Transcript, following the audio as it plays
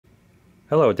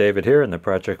Hello, David here, and the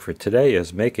project for today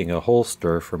is making a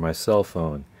holster for my cell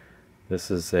phone. This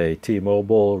is a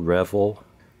T-Mobile REVVL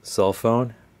cell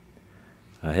phone.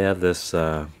 I have this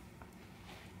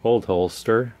old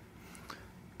holster.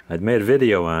 I'd made a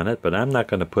video on it, but I'm not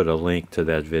going to put a link to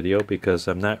that video because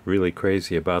I'm not really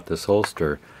crazy about this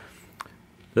holster.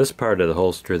 This part of the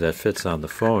holster that fits on the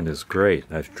phone is great.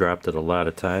 I've dropped it a lot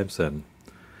of times and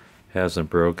hasn't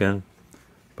broken,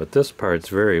 but this part's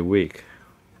very weak.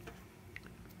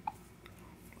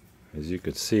 As you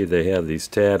can see, they have these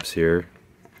tabs here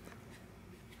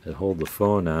that hold the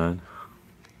phone on.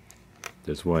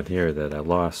 There's one here that I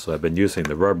lost, so I've been using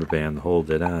the rubber band to hold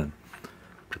it on,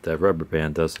 but that rubber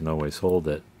band doesn't always hold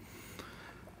it.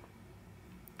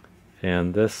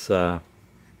 And this the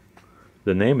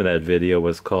name of that video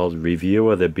was called Review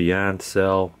of the Beyond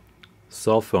Cell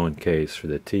Cell Phone Case for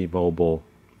the T-Mobile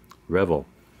REVVL.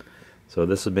 So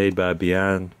this is made by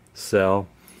Beyond Cell.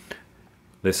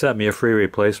 They sent me a free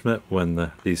replacement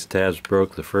when these tabs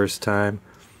broke the first time.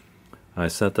 I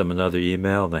sent them another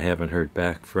email and I haven't heard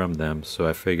back from them, so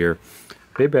I figure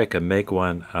maybe I can make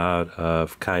one out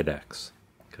of Kydex.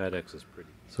 Kydex is pretty.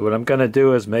 So what I'm going to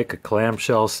do is make a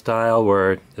clamshell style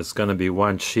where it's going to be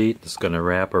one sheet. It's going to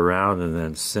wrap around and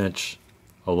then cinch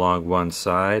along one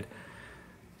side.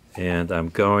 And I'm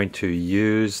going to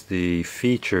use the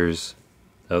features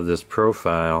of this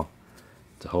profile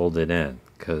to hold it in,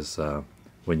 because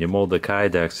when you mold the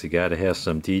Kydex, you got to have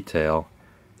some detail.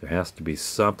 There has to be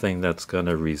something that's going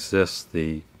to resist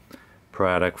the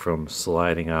product from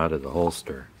sliding out of the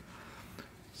holster.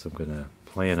 So I'm going to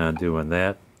plan on doing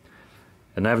that.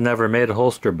 And I've never made a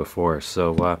holster before,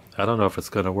 so I don't know if it's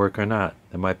going to work or not.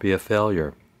 It might be a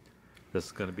failure. This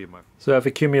is going to be my... So I've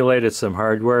accumulated some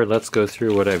hardware. Let's go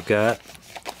through what I've got.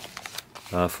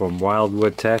 From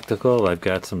Wildwood Tactical, I've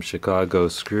got some Chicago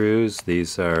screws.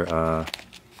 These are,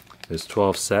 there's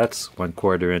 12 sets,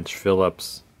 1/4 inch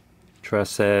Phillips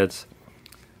truss heads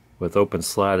with open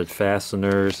slotted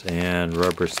fasteners and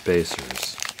rubber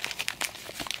spacers.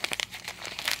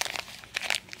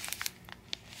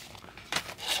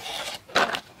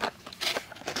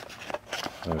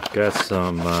 I've got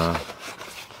some,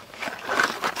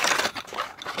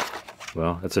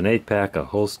 well, it's an 8-pack of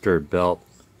holster belt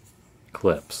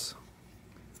clips.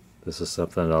 This is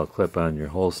something that'll clip on your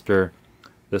holster.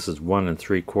 This is 1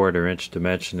 3/4 inch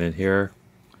dimension in here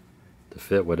to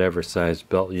fit whatever size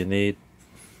belt you need.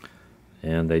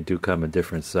 And they do come in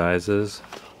different sizes.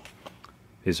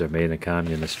 These are made in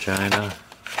communist China.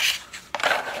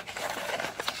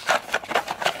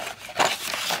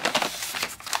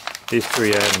 These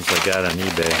 3 items I got on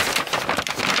eBay.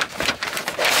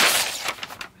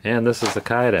 And this is the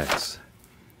Kydex.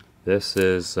 This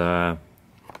is 8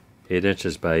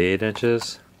 inches by 8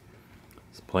 inches.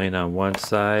 It's plain on one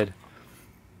side.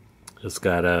 It's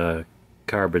got a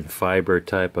carbon fiber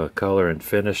type of color and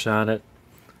finish on it.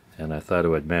 And I thought it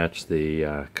would match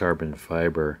the carbon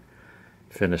fiber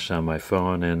finish on my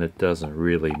phone, and it doesn't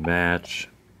really match.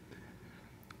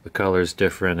 The color is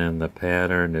different and the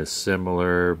pattern is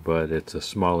similar, but it's a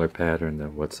smaller pattern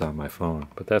than what's on my phone.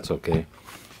 But that's okay.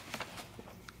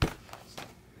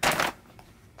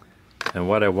 And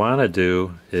what I want to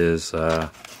do is,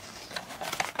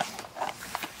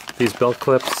 these belt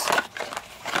clips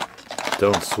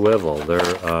don't swivel.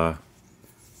 They're,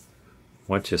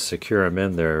 once you secure them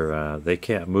in there, they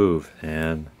can't move.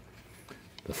 And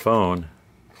the phone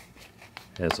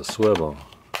has a swivel.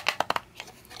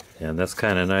 And that's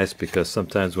kind of nice because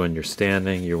sometimes when you're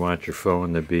standing, you want your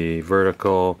phone to be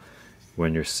vertical.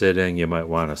 When you're sitting, you might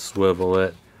want to swivel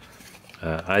it.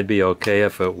 I'd be okay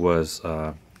if it was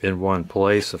in one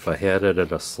place, if I had it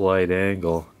at a slight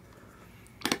angle.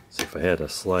 So if I had a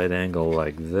slight angle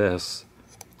like this,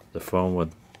 the phone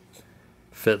would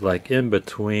fit like in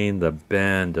between the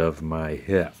bend of my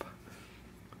hip.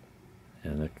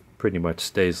 And it pretty much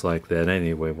stays like that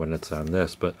anyway when it's on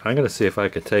this. But I'm going to see if I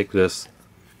could take this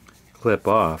clip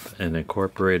off and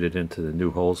incorporate it into the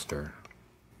new holster.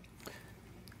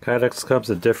 Kydex comes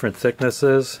in different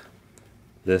thicknesses.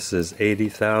 This is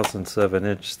 80,000ths of an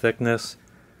inch thickness,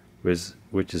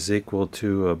 which is equal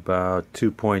to about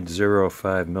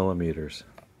 2.05 millimeters.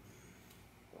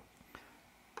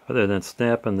 Other than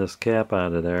snapping this cap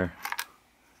out of there,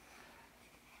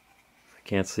 I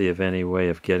can't see of any way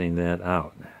of getting that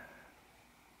out.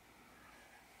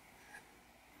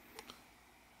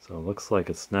 So it looks like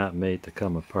it's not made to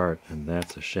come apart, and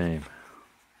that's a shame.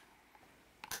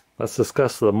 Let's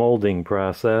discuss the molding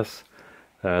process.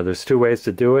 There's 2 ways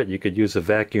to do it. You could use a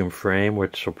vacuum frame,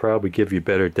 which will probably give you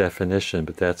better definition,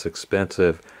 but that's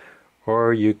expensive.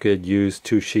 Or you could use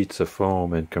 2 sheets of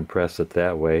foam and compress it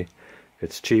that way.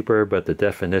 It's cheaper, but the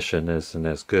definition isn't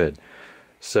as good.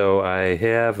 So I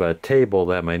have a table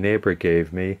that my neighbor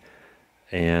gave me,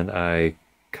 and I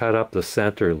cut up the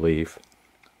center leaf,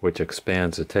 which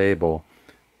expands the table,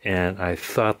 and I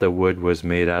thought the wood was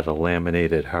made out of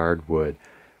laminated hardwood,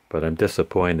 but I'm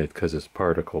disappointed because it's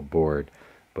particle board.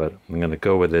 But I'm going to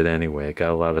go with it anyway. I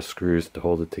got a lot of screws to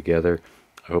hold it together.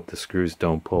 I hope the screws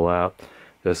don't pull out.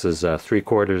 This is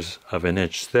 3/4 of an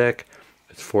inch thick.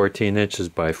 It's 14 inches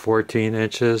by 14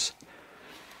 inches.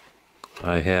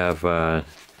 I have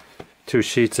 2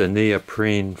 sheets of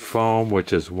neoprene foam,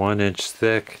 which is 1 inch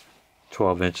thick,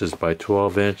 12 inches by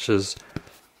 12 inches.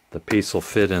 The piece will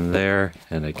fit in there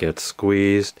and it gets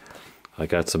squeezed. I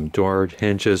got some door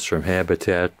hinges from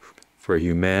Habitat for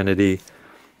Humanity,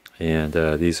 and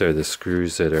these are the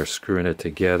screws that are screwing it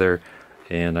together.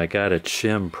 And I got it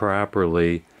shimmed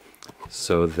properly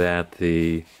so that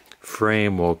the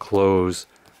frame will close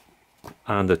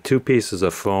on the 2 pieces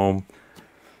of foam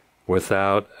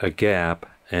without a gap,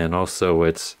 and also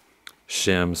it's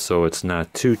shimmed so it's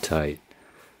not too tight.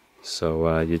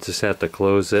 So you just have to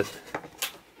close it.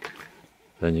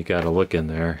 Then you got to look in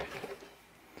there.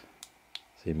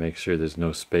 So you make sure there's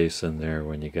no space in there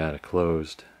when you got it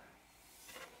closed.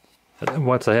 And then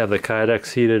once I have the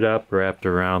Kydex heated up, wrapped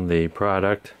around the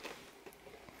product,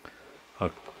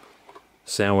 I'll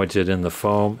sandwich it in the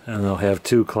foam, and I'll have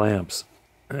 2 clamps.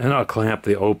 And I'll clamp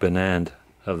the open end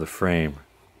of the frame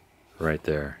right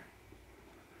there.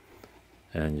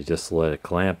 And you just let it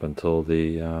clamp until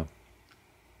the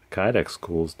Kydex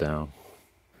cools down.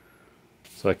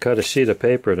 So I cut a sheet of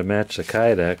paper to match the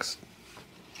Kydex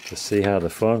to see how the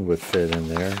phone would fit in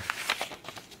there.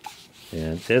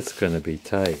 And it's going to be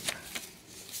tight.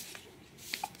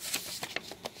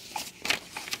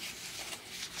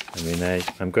 I mean,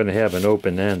 I'm going to have an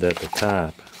open end at the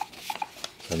top.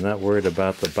 So I'm not worried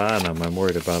about the bottom, I'm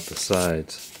worried about the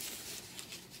sides.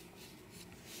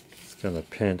 It's going to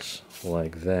pinch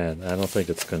like that. I don't think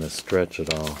it's going to stretch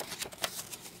at all.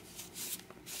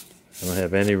 I don't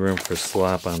have any room for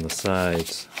slop on the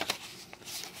sides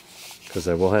because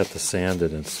I will have to sand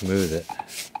it and smooth it.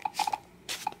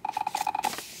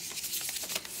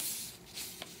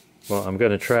 Well, I'm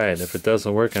going to try it. If it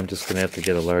doesn't work, I'm just going to have to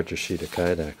get a larger sheet of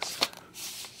Kydex.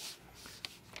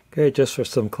 Okay, just for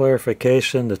some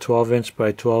clarification, the 12-inch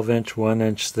by 12-inch,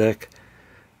 1-inch thick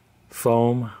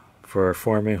foam for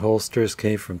forming holsters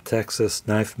came from Texas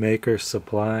Knife Maker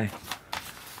Supply.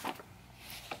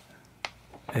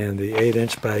 And the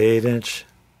 8-inch by 8-inch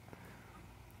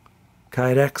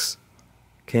Kydex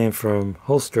came from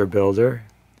Holster Builder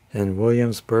in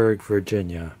Williamsburg,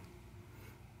 Virginia.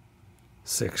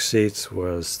 6 sheets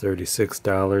was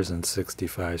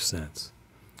 $36.65.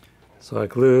 So I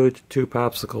glued 2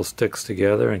 popsicle sticks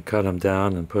together and cut them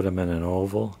down and put them in an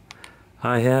oval.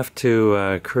 I have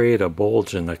to create a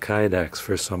bulge in the Kydex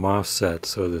for some offset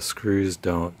so the screws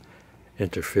don't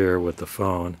interfere with the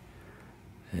phone.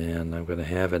 And I'm going to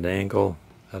have an angle,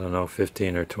 I don't know,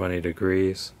 15 or 20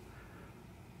 degrees.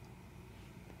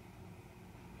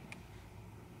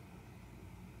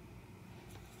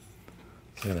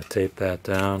 I'm going to tape that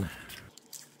down.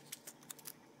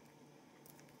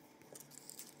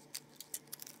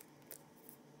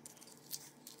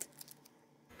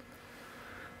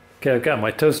 Okay, I've got my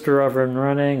toaster oven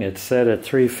running. It's set at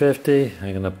 350.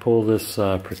 I'm going to pull this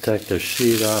protective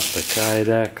sheet off the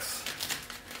Kydex.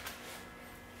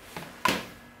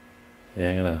 Yeah,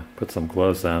 I'm going to put some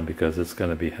gloves on because it's going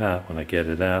to be hot when I get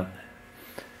it out.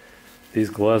 These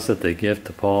gloves that they give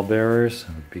to pallbearers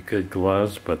would be good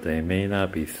gloves, but they may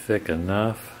not be thick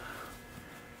enough.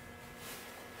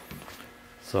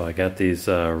 So I got these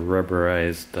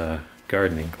rubberized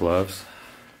gardening gloves.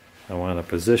 I want to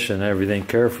position everything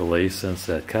carefully since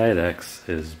that Kydex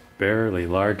is barely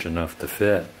large enough to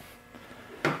fit.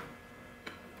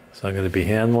 So I'm going to be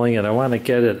handling it. I want to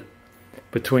get it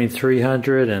between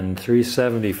 300 and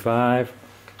 375.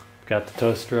 Got the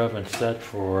toaster oven set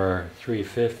for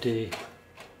 350.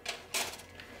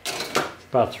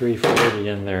 About 340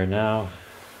 in there now.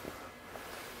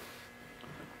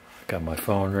 Got my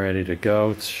phone ready to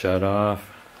go. It's shut off.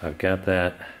 I've got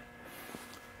that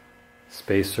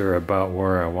spacer about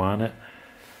where I want it.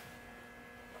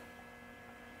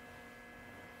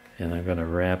 And I'm going to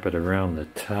wrap it around the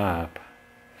top.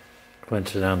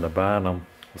 Clinch it on the bottom.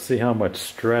 We'll see how much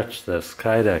stretch this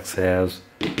Kydex has,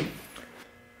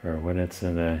 or when it's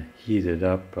in a heated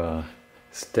up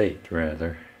state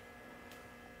rather.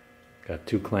 Got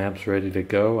 2 clamps ready to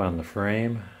go on the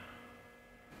frame.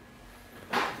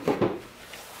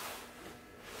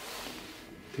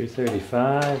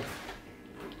 $235.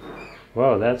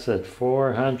 Whoa, that's at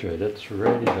 400. It's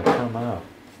ready to come out.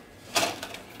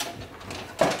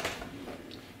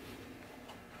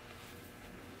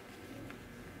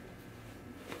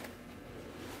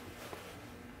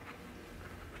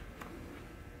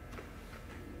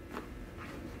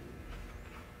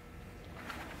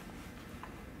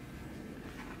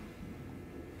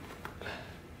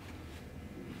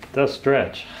 does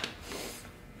stretch.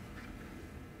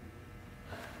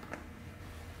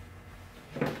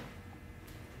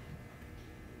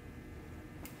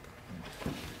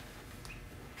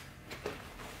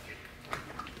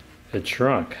 It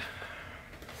shrunk.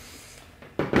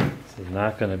 This is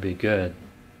not going to be good.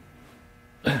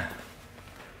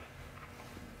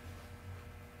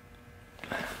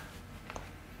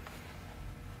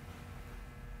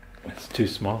 It's too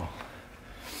small.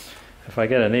 If I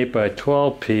get an 8 by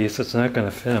 12 piece, it's not going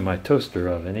to fit in my toaster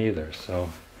oven either, so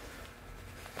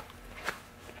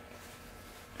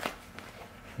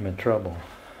I'm in trouble.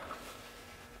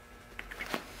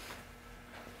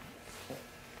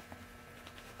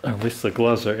 At least the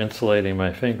gloves are insulating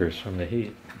my fingers from the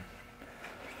heat.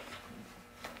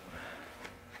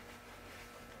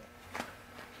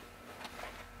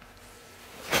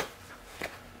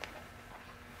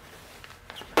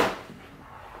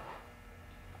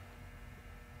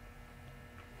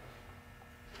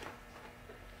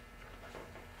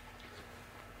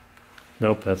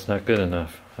 Nope, that's not good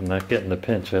enough. I'm not getting the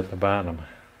pinch at the bottom.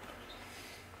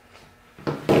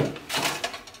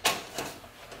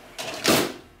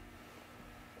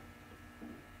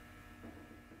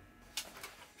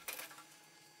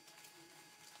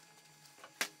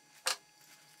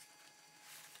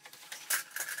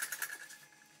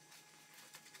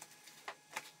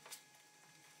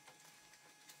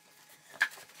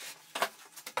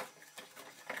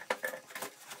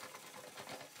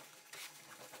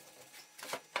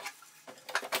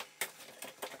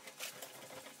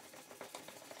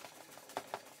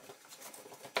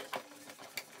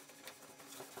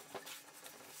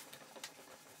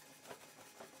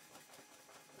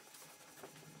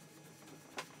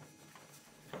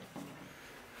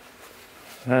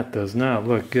 That does not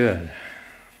look good.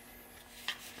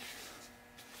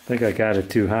 I think I got it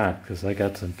too hot because I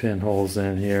got some pinholes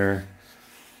in here.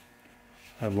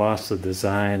 I lost the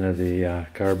design of the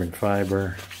carbon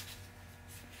fiber.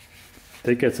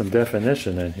 Did get some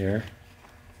definition in here.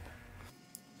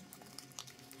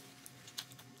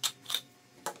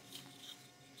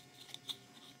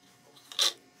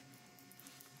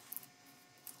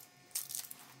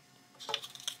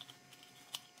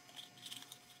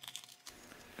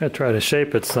 I'm going to try to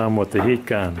shape it some with the heat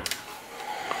gun.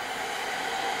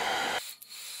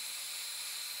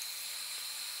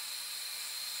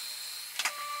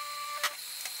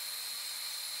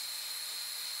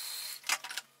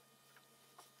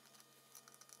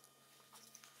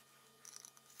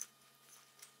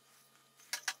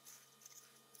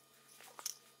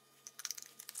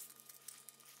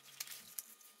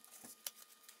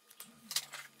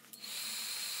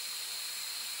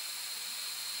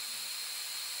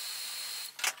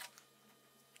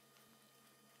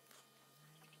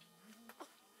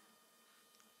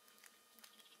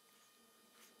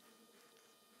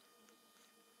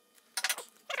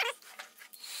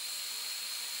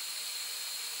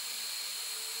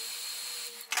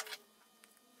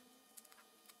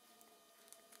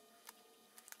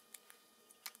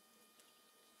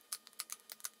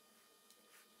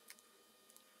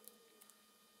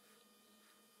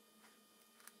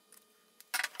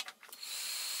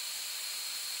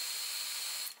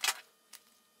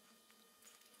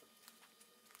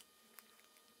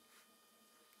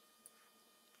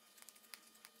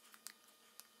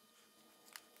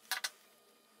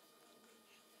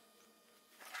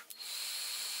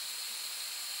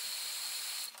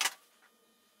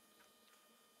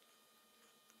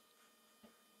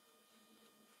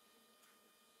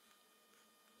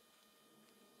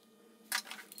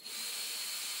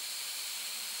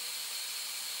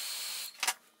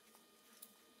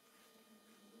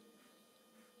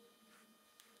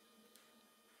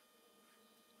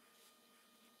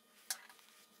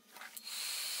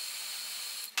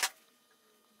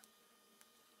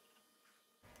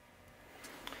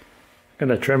 I'm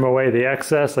going to trim away the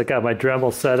excess. I got my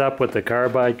Dremel set up with the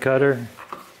carbide cutter.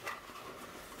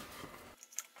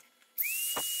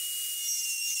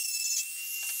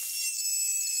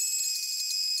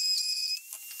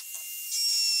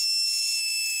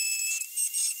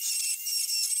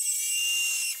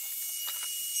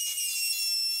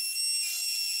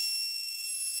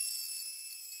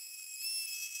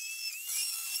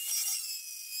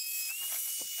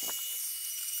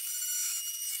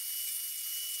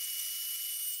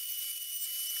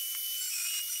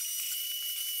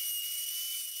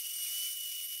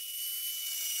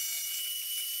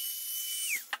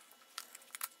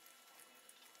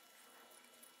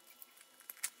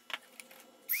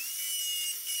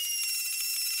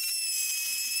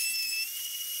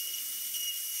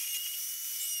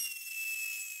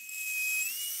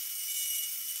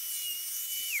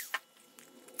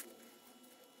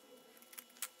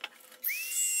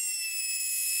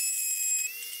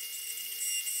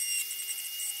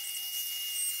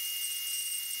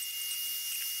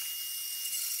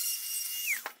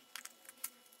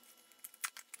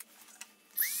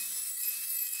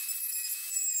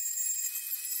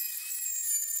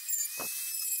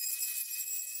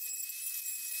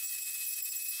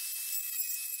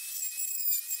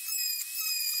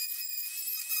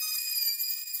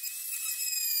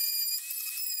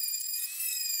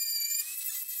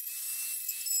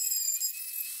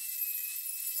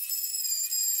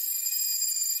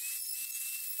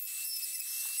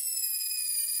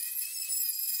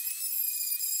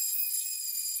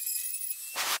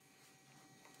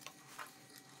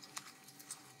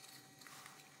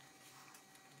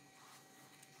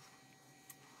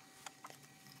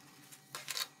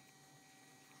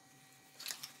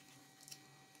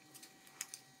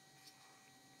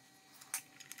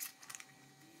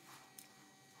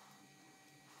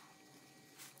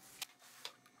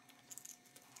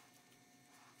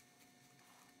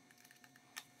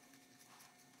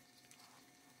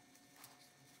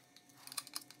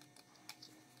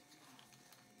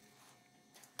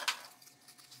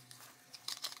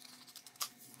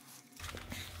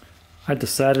 I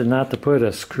decided not to put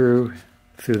a screw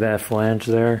through that flange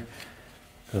there,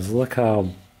 because look how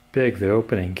big the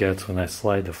opening gets when I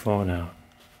slide the phone out.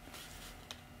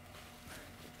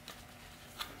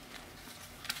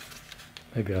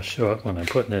 Maybe I'll show it when I'm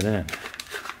putting it in.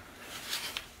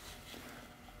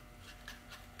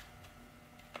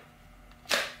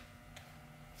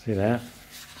 See that?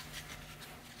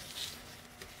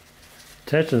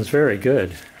 Tension's very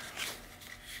good.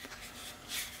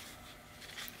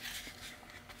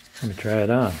 Let me try it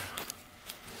on.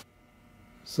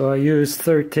 So I used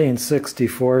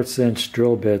 13/64"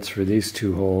 drill bits for these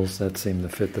two holes. That seemed to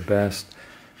fit the best.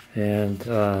 And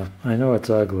I know it's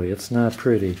ugly. It's not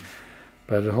pretty,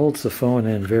 but it holds the phone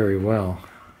in very well.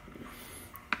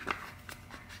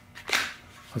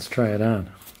 Let's try it on.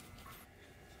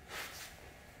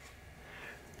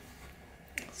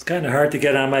 It's kind of hard to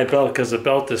get on my belt because the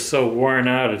belt is so worn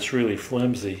out, it's really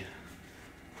flimsy.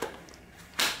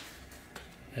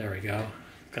 There we go.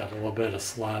 Got a little bit of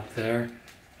slop there.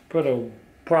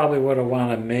 Probably would have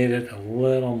wanted made it a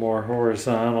little more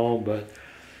horizontal, but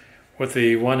with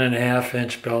the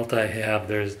 1.5" belt I have,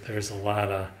 there's a lot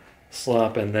of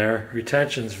slop in there.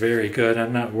 Retention's very good.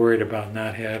 I'm not worried about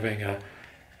not having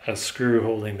a screw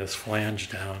holding this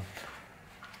flange down.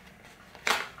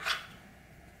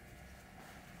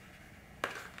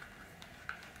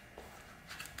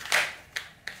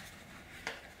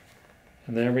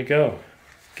 And there we go.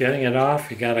 Getting it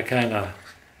off, you got to kind of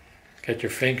get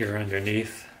your finger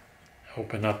underneath,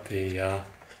 open up the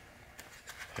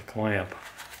clamp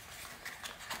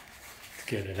to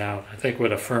get it out. I think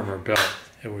with a firmer belt,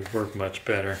 it would work much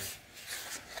better.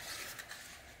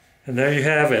 And there you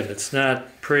have it. It's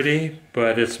not pretty,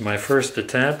 but it's my first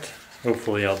attempt.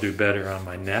 Hopefully I'll do better on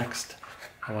my next.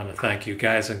 I want to thank you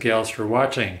guys and gals for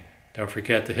watching. Don't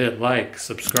forget to hit like,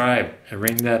 subscribe, and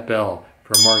ring that bell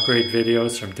for more great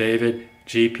videos from David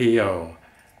GPO.